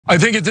I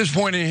think at this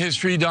point in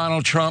history,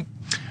 Donald Trump,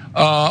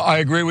 I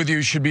agree with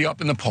you, should be up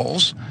in the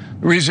polls.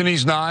 The reason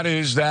he's not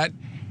is that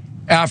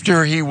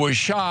after he was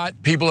shot,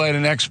 people had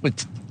an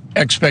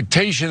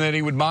expectation that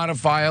he would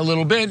modify a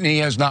little bit, and he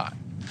has not.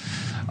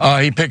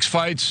 He picks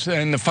fights,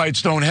 and the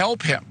fights don't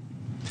help him.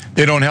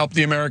 They don't help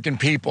the American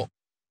people.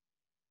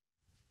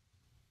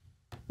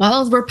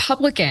 While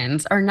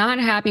Republicans are not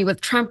happy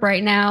with Trump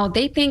right now,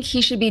 they think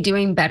he should be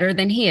doing better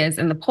than he is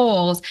in the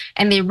polls,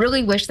 and they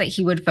really wish that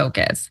he would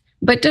focus.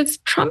 But does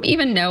Trump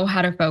even know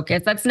how to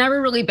focus? That's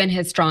never really been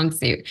his strong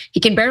suit. He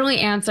can barely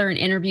answer an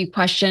interview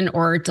question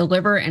or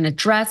deliver an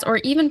address or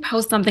even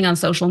post something on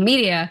social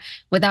media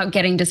without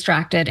getting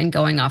distracted and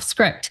going off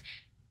script.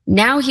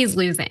 Now he's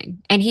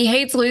losing, and he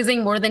hates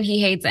losing more than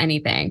he hates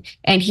anything.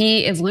 And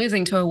he is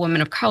losing to a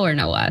woman of color,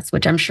 no less,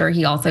 which I'm sure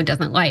he also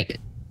doesn't like.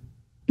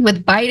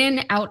 With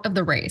Biden out of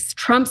the race,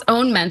 Trump's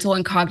own mental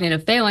and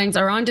cognitive failings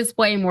are on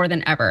display more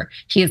than ever.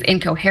 He is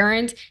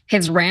incoherent.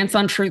 His rants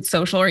on Truth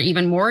Social are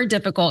even more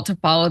difficult to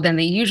follow than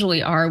they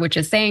usually are, which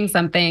is saying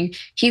something.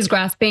 He's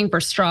grasping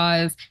for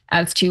straws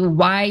as to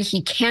why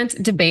he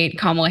can't debate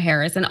Kamala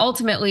Harris. And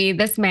ultimately,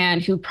 this man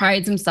who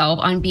prides himself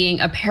on being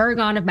a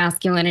paragon of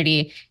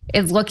masculinity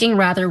is looking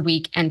rather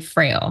weak and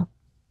frail.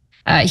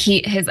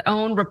 His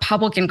own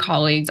Republican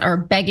colleagues are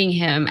begging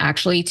him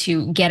actually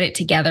to get it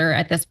together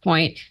at this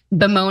point,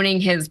 bemoaning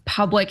his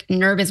public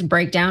nervous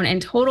breakdown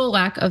and total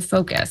lack of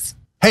focus.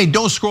 Hey,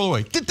 don't scroll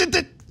away.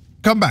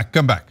 Come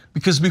back.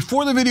 Because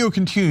before the video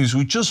continues,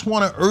 we just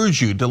want to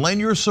urge you to lend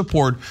your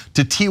support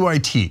to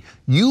TYT.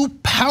 You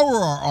power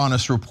our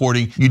honest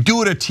reporting. You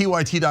do it at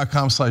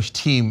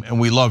tyt.com/team, and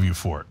we love you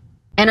for it.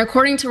 And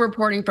according to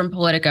reporting from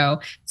Politico,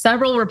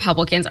 several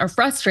Republicans are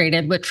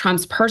frustrated with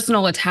Trump's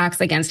personal attacks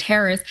against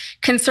Harris,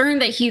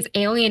 concerned that he's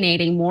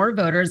alienating more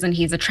voters than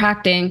he's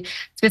attracting,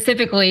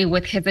 specifically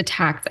with his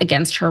attacks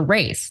against her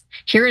race.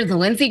 Here is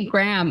Lindsey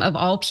Graham, of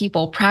all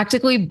people,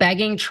 practically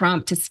begging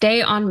Trump to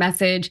stay on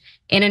message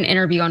in an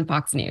interview on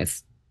Fox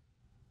News.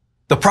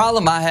 The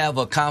problem I have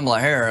with Kamala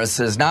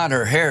Harris is not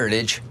her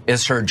heritage,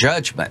 it's her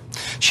judgment.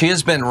 She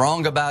has been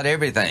wrong about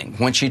everything.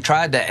 When she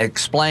tried to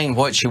explain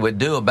what she would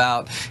do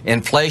about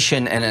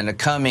inflation and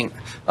an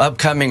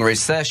upcoming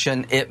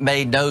recession, it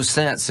made no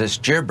sense. It's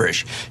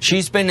gibberish.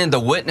 She's been in the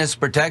witness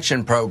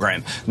protection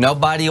program.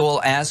 Nobody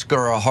will ask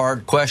her a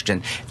hard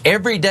question.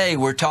 Every day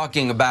we're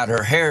talking about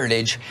her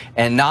heritage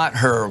and not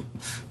her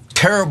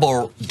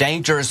terrible,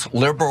 dangerous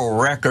liberal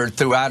record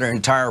throughout her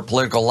entire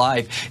political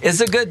life. Is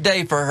a good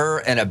day for her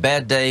and a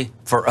bad day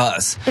for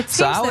us.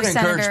 So I would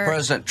encourage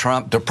President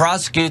Trump to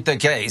prosecute the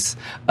case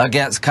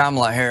against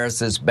Kamala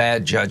Harris's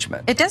bad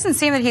judgment. It doesn't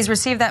seem that he's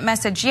received that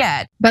message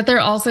yet. But they're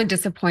also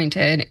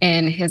disappointed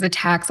in his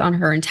attacks on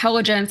her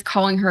intelligence,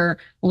 calling her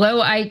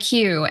low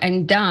IQ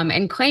and dumb,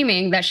 and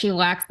claiming that she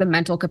lacks the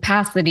mental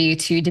capacity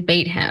to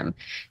debate him.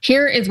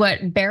 Here is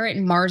what Barrett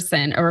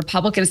Marson, a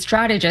Republican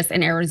strategist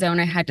in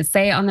Arizona, had to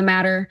say on the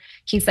matter.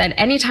 He said,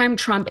 anytime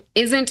Trump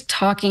isn't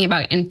talking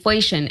about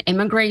inflation,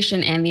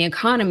 immigration, and the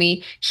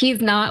economy,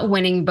 he's not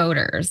winning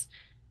voters.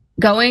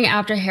 Going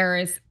after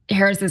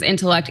Harris's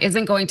intellect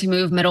isn't going to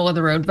move middle of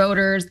the road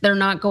voters. They're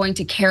not going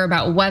to care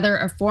about whether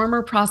a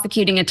former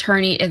prosecuting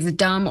attorney is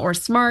dumb or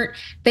smart.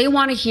 They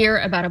want to hear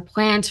about a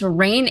plan to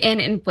rein in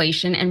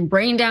inflation and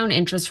bring down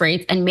interest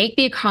rates and make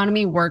the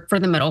economy work for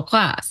the middle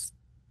class.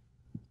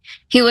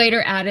 He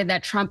later added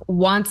that Trump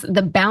wants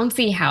the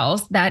bouncy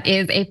house that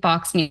is a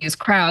Fox News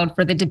crowd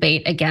for the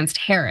debate against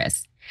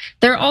Harris.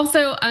 They're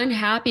also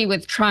unhappy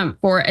with Trump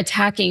for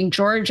attacking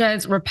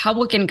Georgia's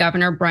Republican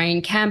Governor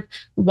Brian Kemp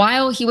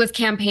while he was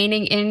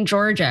campaigning in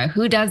Georgia.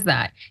 Who does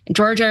that?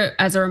 Georgia,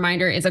 as a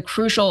reminder, is a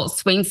crucial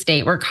swing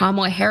state where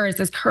Kamala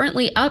Harris is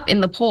currently up in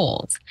the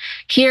polls.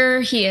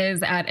 Here he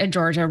is at a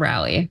Georgia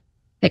rally.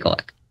 Take a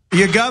look.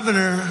 Your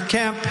governor,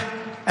 Kemp,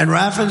 and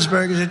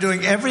Raffensperger are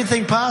doing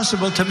everything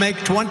possible to make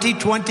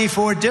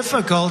 2024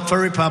 difficult for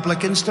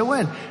Republicans to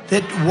win.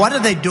 What are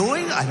they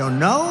doing? I don't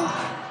know.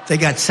 They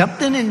got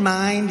something in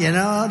mind, you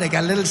know, they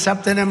got a little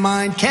something in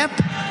mind. Kemp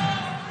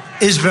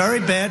is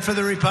very bad for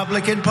the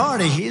Republican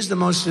Party. He's the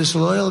most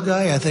disloyal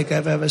guy I think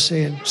I've ever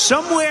seen.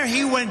 Somewhere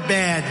he went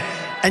bad.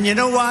 And you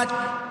know what?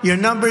 Your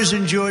numbers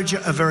in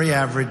Georgia are very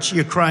average.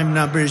 Your crime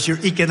numbers, your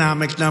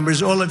economic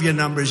numbers, all of your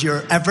numbers,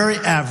 you're very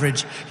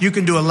average. You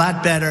can do a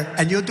lot better,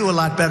 and you'll do a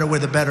lot better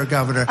with a better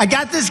governor. I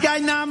got this guy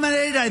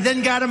nominated, I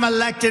then got him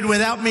elected.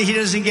 Without me, he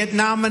doesn't get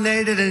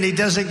nominated and he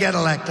doesn't get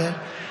elected.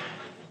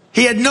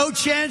 He had no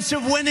chance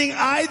of winning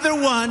either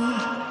one,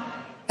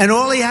 and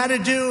all he had to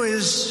do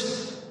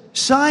is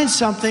sign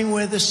something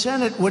where the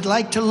Senate would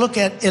like to look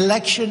at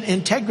election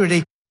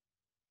integrity.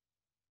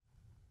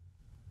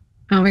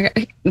 Oh my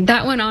God,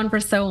 that went on for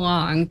so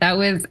long. That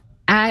was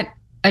at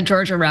a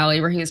Georgia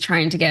rally where he was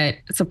trying to get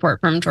support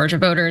from Georgia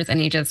voters,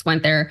 and he just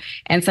went there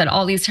and said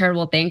all these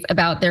terrible things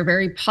about their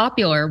very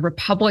popular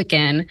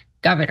Republican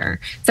governor.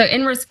 So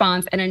in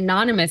response, an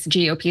anonymous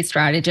GOP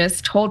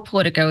strategist told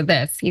Politico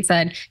this. He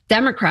said,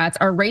 Democrats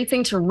are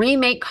racing to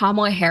remake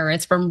Kamala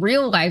Harris from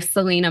real life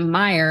Selena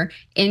Meyer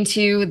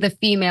into the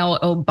female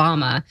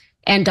Obama.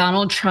 and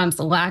Donald Trump's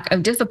lack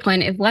of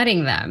discipline is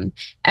letting them.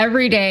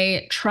 Every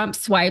day, Trump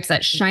swipes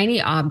at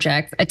shiny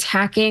objects,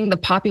 attacking the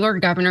popular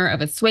governor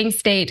of a swing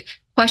state,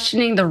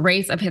 questioning the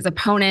race of his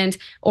opponent,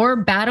 or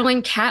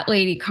battling cat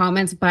lady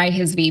comments by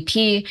his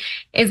VP,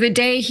 is a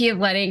day he is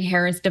letting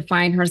Harris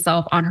define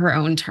herself on her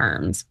own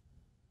terms.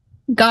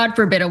 God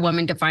forbid a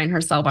woman define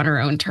herself on her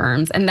own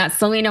terms. And that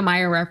Selena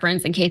Meyer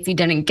reference, in case you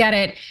didn't get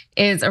it,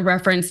 is a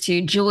reference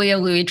to Julia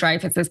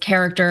Louis-Dreyfus's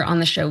character on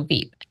the show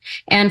Veep.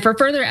 And for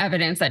further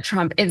evidence that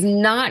Trump is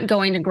not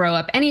going to grow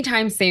up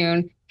anytime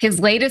soon,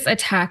 his latest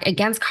attack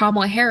against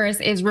Kamala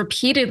Harris is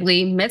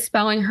repeatedly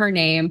misspelling her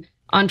name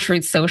on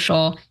Truth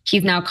Social.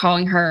 He's now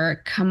calling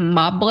her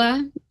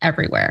Kamala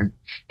everywhere.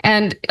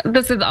 And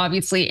this is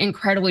obviously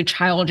incredibly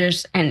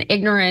childish and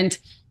ignorant,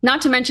 not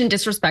to mention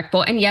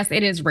disrespectful. And yes,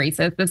 it is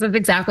racist. This is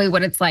exactly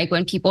what it's like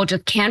when people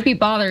just can't be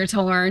bothered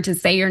to learn to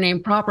say your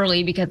name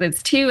properly because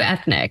it's too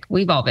ethnic.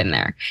 We've all been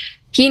there.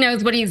 He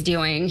knows what he's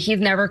doing. He's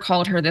never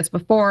called her this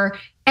before,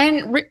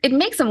 and it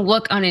makes him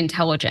look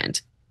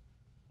unintelligent.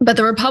 But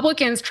the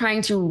Republicans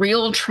trying to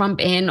reel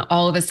Trump in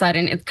all of a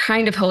sudden is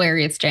kind of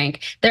hilarious, Cenk.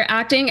 They're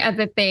acting as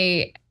if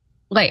they've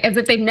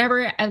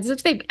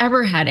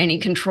ever had any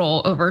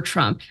control over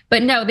Trump.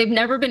 But no, they've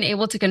never been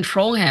able to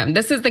control him.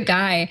 This is the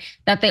guy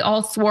that they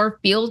all swore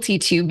fealty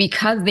to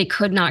because they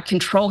could not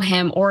control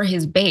him or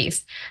his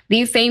base.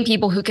 These same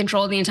people who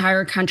control the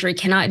entire country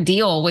cannot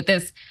deal with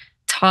this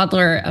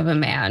toddler of a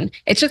man.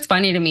 It's just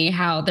funny to me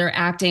how they're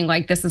acting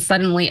like this is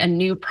suddenly a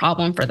new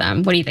problem for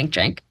them. What do you think,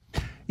 Cenk?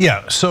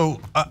 Yeah,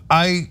 so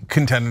I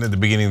contended at the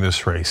beginning of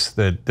this race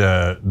that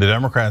the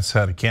Democrats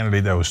had a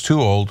candidate that was too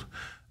old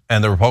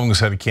and the Republicans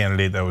had a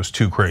candidate that was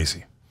too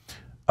crazy.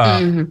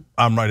 I'm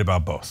right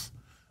about both.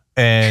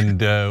 And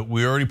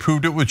we already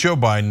proved it with Joe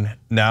Biden.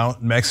 Now,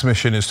 next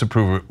mission is to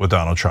prove it with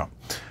Donald Trump.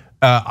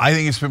 I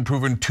think it's been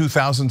proven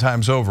 2,000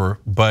 times over,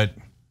 but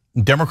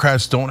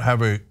Democrats don't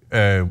have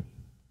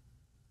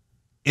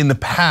in the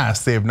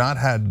past, they have not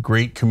had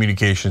great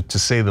communication, to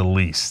say the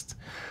least.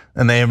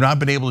 And they have not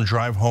been able to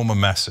drive home a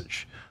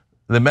message.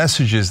 The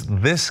message is,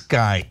 this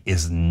guy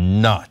is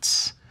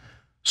nuts.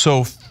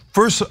 So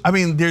first, I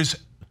mean, there's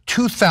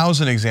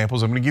 2,000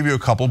 examples. I'm gonna give you a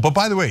couple. But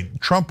by the way,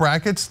 Trump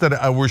brackets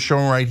that we're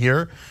showing right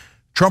here,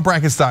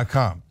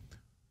 TrumpBrackets.com.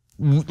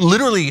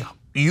 Literally,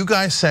 you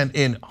guys sent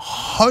in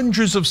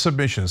hundreds of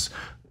submissions.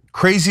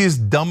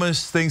 Craziest,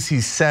 dumbest things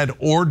he said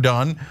or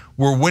done.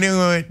 We're winning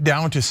it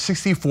down to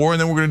 64,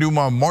 and then we're gonna do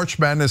my March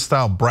Madness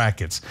style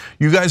brackets.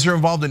 You guys are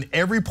involved in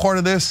every part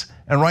of this,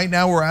 and right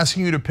now we're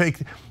asking you to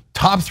pick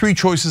top 3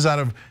 choices out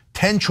of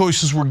 10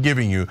 choices we're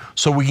giving you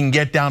so we can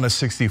get down to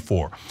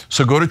 64.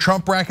 So go to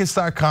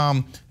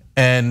TrumpBrackets.com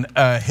and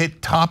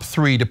hit top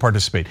 3 to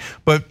participate.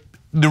 But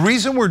the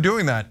reason we're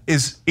doing that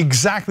is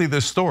exactly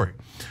this story.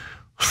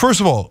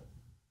 First of all,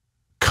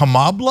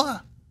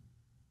 Kamala?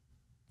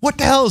 What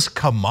the hell is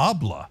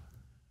Kamala?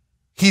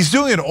 He's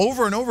doing it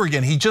over and over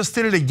again. He just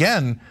did it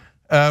again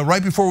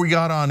right before we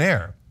got on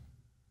air.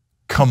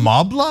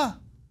 Kamala?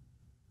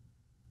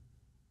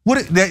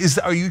 What is?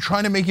 Are you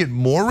trying to make it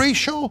more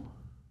racial?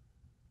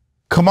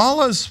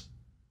 Kamala's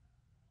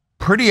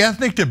pretty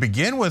ethnic to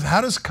begin with. How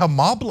does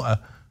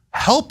Kamala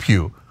help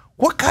you?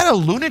 What kind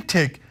of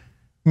lunatic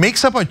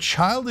makes up a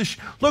childish,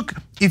 look,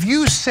 if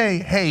you say,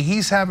 hey,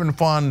 he's having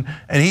fun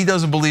and he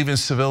doesn't believe in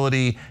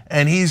civility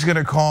and he's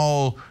gonna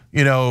call,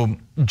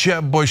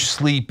 Jeb Bush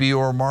sleepy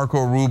or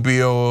Marco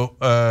Rubio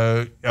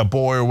a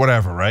boy or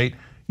whatever, right?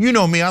 You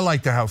know me, I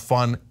like to have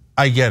fun,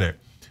 I get it.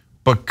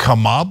 But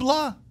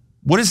Kamala,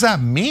 what does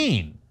that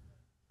mean?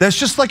 That's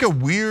just like a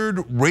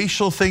weird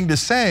racial thing to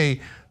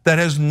say that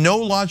has no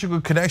logical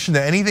connection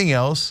to anything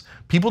else.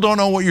 People don't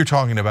know what you're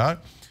talking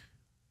about.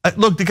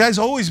 Look, the guy's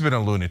always been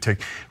a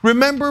lunatic.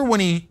 Remember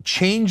when he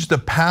changed the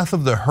path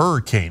of the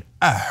hurricane?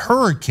 A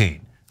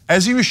hurricane,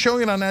 as he was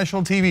showing it on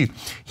national TV,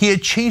 he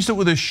had changed it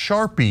with a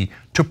Sharpie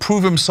to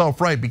prove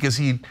himself right because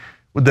the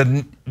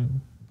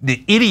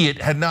idiot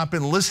had not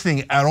been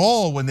listening at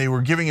all when they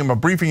were giving him a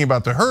briefing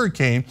about the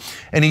hurricane,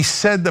 and he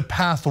said the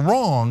path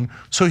wrong,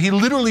 so he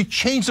literally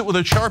changed it with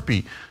a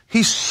Sharpie.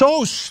 He's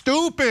so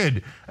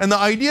stupid. And the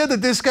idea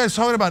that this guy's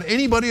talking about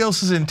anybody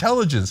else's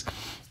intelligence,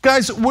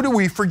 guys, what are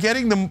we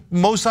forgetting the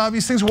most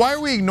obvious things? Why are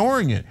we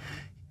ignoring it?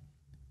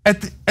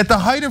 At the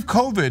height of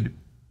COVID,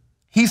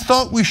 he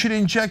thought we should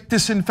inject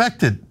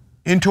disinfectant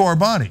into our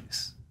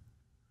bodies.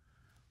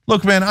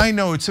 Look, man, I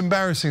know it's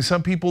embarrassing.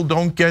 Some people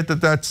don't get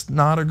that that's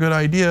not a good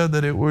idea,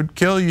 that it would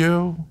kill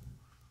you.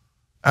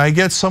 I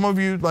get some of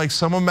you, like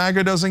some of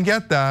MAGA doesn't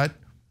get that.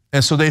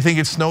 And so they think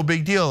it's no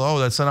big deal. Oh,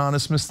 that's an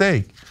honest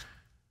mistake.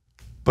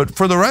 But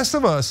for the rest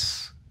of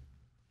us,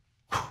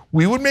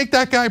 we would make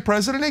that guy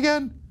president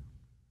again?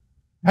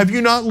 Have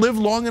you not lived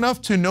long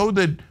enough to know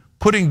that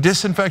putting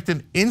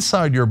disinfectant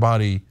inside your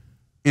body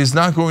is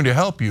not going to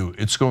help you?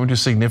 It's going to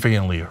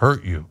significantly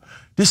hurt you.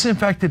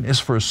 Disinfectant is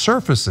for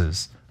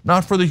surfaces,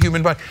 not for the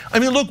human body. I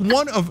mean, look,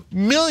 one of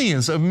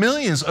millions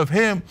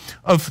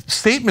of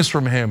statements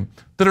from him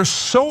that are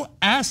so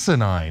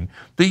asinine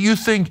that you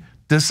think,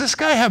 does this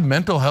guy have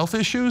mental health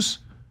issues?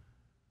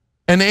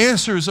 And the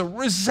answer is a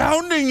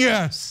resounding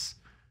yes.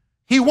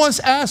 He once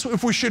asked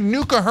if we should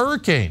nuke a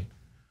hurricane.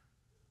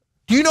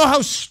 Do you know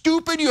how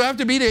stupid you have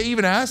to be to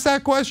even ask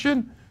that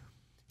question?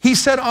 He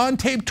said on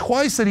tape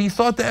twice that he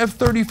thought the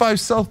F-35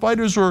 stealth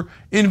fighters were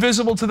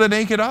invisible to the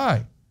naked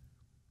eye.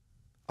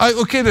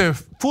 Okay, they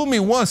fooled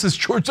me once, as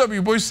George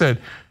W. Bush said,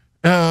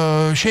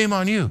 shame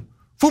on you.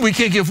 Fool me,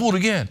 can't get fooled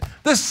again.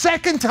 The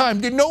second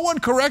time, did no one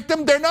correct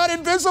them? They're not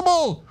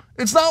invisible.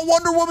 It's not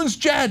Wonder Woman's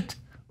jet,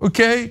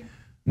 okay?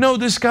 No,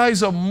 this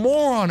guy's a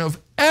moron of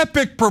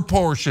epic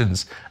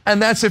proportions. And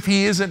that's if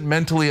he isn't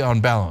mentally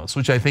unbalanced,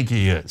 which I think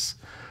he is.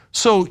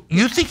 So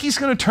you think he's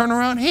gonna turn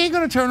around? He ain't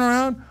gonna turn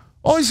around.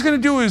 All he's gonna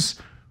do is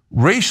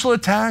racial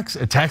attacks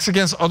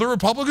against other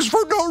Republicans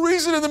for no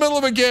reason in the middle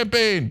of a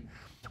campaign.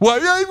 Well,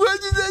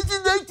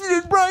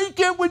 Brian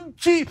Kemp wouldn't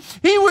cheat.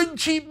 He wouldn't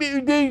cheat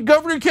me.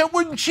 Governor Kemp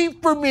wouldn't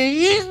cheat for me.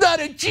 He's not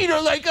a cheater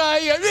like I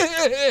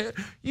am.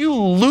 You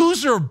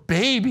loser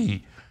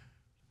baby.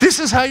 This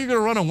is how you're gonna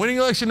run a winning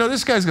election? No,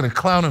 this guy's gonna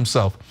clown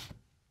himself.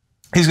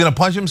 He's gonna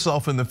punch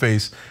himself in the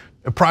face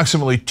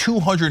approximately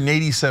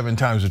 287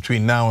 times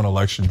between now and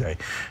election day.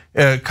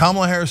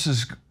 Kamala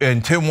Harris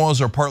and Tim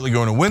Walz are partly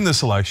going to win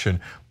this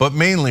election, but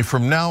mainly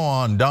from now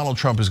on, Donald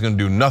Trump is going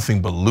to do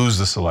nothing but lose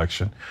this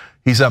election.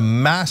 He's a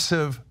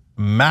massive,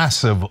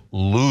 massive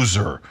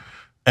loser,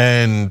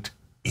 and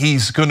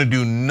he's going to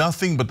do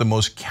nothing but the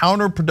most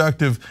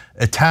counterproductive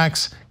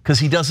attacks because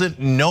he doesn't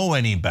know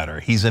any better.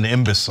 He's an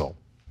imbecile.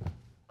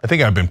 I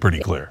think I've been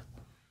pretty clear.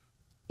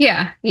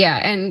 Yeah,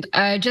 and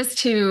just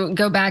to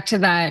go back to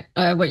that,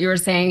 what you were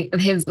saying,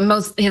 his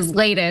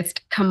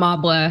latest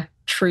Kamala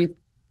truth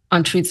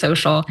on Truth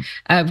Social,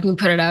 we can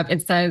put it up.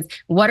 It says,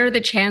 "What are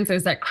the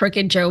chances that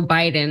crooked Joe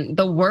Biden,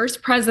 the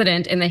worst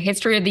president in the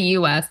history of the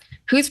U.S.,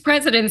 whose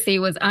presidency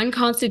was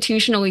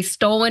unconstitutionally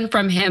stolen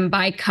from him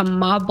by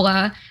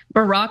Kamala,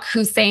 Barack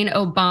Hussein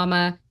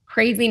Obama,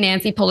 crazy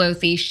Nancy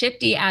Pelosi,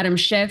 shifty Adam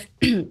Schiff,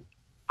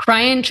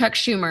 crying Chuck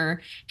Schumer,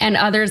 and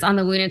others on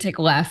the lunatic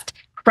left,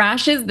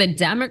 crashes the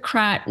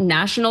Democrat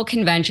National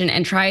Convention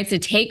and tries to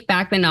take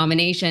back the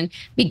nomination,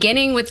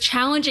 beginning with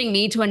challenging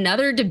me to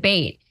another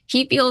debate.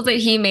 He feels that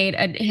he made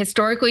a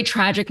historically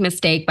tragic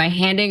mistake by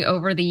handing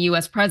over the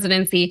US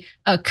presidency,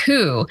 a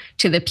coup,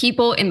 to the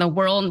people in the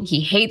world he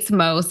hates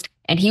most,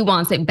 and he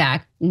wants it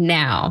back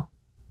now."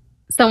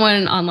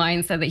 Someone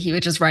online said that he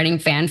was just writing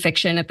fan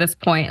fiction at this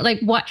point.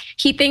 Like, what?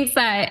 He thinks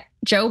that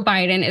Joe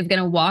Biden is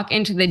gonna walk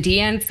into the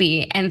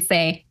DNC and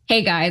say,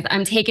 "Hey guys,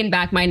 I'm taking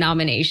back my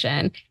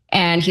nomination."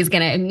 And he's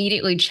gonna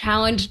immediately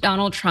challenge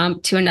Donald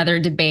Trump to another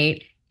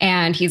debate.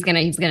 And he's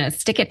gonna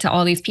stick it to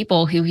all these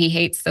people who he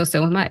hates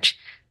so much.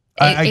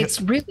 It's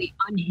really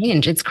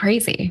unhinged. It's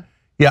crazy.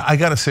 Yeah, I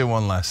gotta say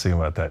one last thing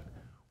about that.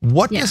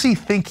 What does he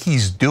think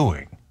he's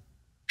doing?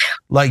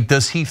 Like,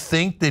 does he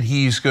think that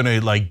he's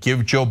gonna like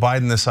give Joe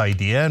Biden this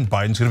idea and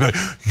Biden's gonna be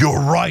like, "You're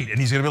right," and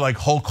he's gonna be like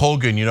Hulk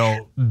Hogan, you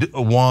know,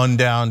 1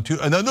 down 2,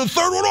 and then the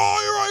third one,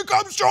 "Oh, here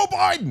comes Joe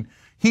Biden."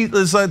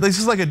 This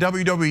is like a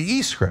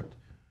WWE script.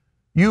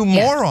 You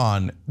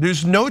moron,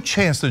 there's no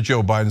chance that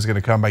Joe Biden's gonna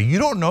come back. You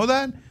don't know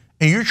that?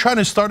 And you're trying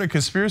to start a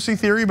conspiracy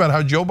theory about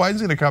how Joe Biden's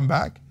gonna come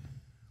back?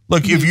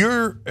 Look, if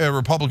you're a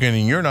Republican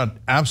and you're not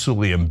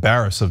absolutely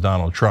embarrassed of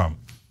Donald Trump,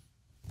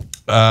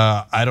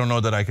 I don't know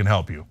that I can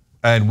help you.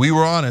 And we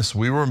were honest,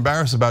 we were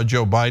embarrassed about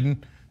Joe Biden,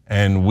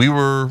 and we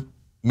were,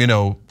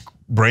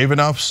 brave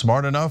enough,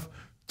 smart enough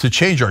to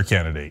change our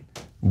candidate.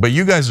 But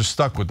you guys are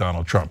stuck with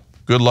Donald Trump.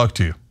 Good luck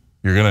to you.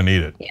 You're gonna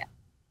need it.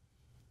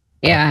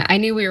 Yeah, I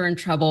knew we were in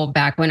trouble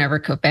back whenever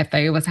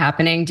Kopefe was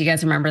happening. Do you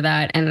guys remember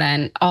that? And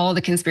then all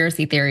the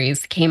conspiracy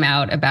theories came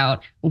out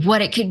about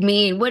what it could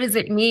mean. What does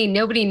it mean?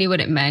 Nobody knew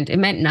what it meant. It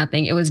meant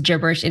nothing. It was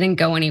gibberish. It didn't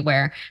go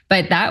anywhere.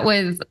 But that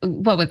was,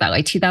 what was that,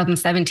 like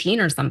 2017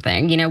 or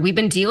something? We've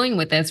been dealing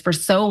with this for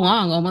so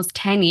long, almost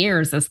 10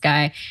 years, this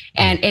guy.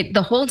 And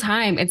the whole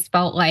time it's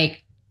felt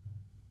like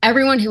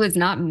everyone who is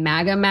not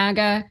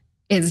MAGA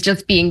is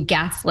just being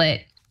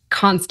gaslit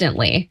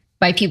constantly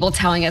by people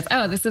telling us,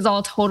 "Oh, this is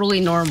all totally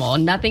normal.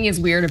 Nothing is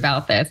weird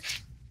about this."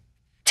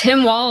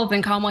 Tim Walz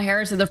and Kamala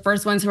Harris are the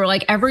first ones who are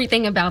like,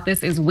 everything about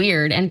this is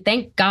weird. And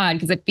thank God,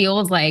 because it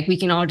feels like we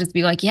can all just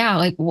be like, yeah,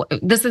 like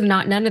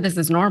none of this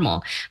is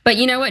normal. But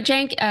you know what,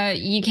 Cenk?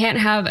 You can't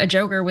have a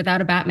Joker without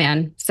a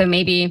Batman. So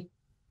maybe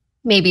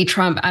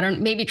Trump,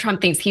 maybe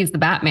Trump thinks he's the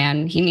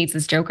Batman. He needs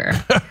his Joker.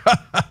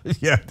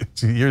 Yeah,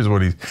 here's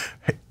what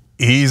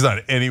he's not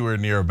anywhere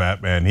near a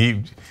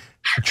Batman.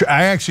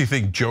 I actually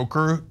think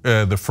Joker,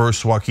 the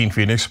first Joaquin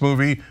Phoenix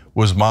movie,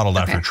 was modeled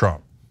after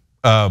Trump.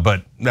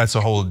 But that's a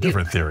whole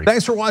different theory.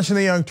 Thanks for watching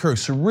The Young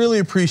Turks, really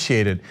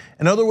appreciate it.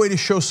 Another way to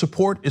show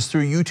support is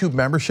through YouTube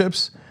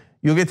memberships.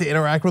 You'll get to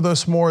interact with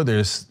us more.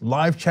 There's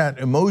live chat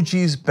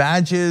emojis,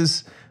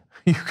 badges.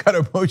 You've got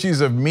emojis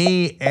of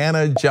me,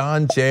 Anna,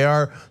 John,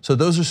 JR. So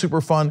those are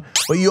super fun.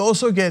 But you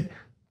also get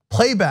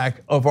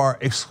playback of our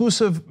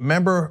exclusive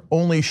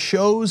member-only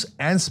shows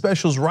and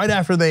specials right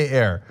after they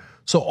air.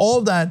 So all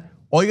of that,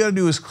 all you gotta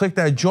do is click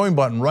that join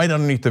button right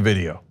underneath the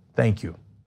video. Thank you.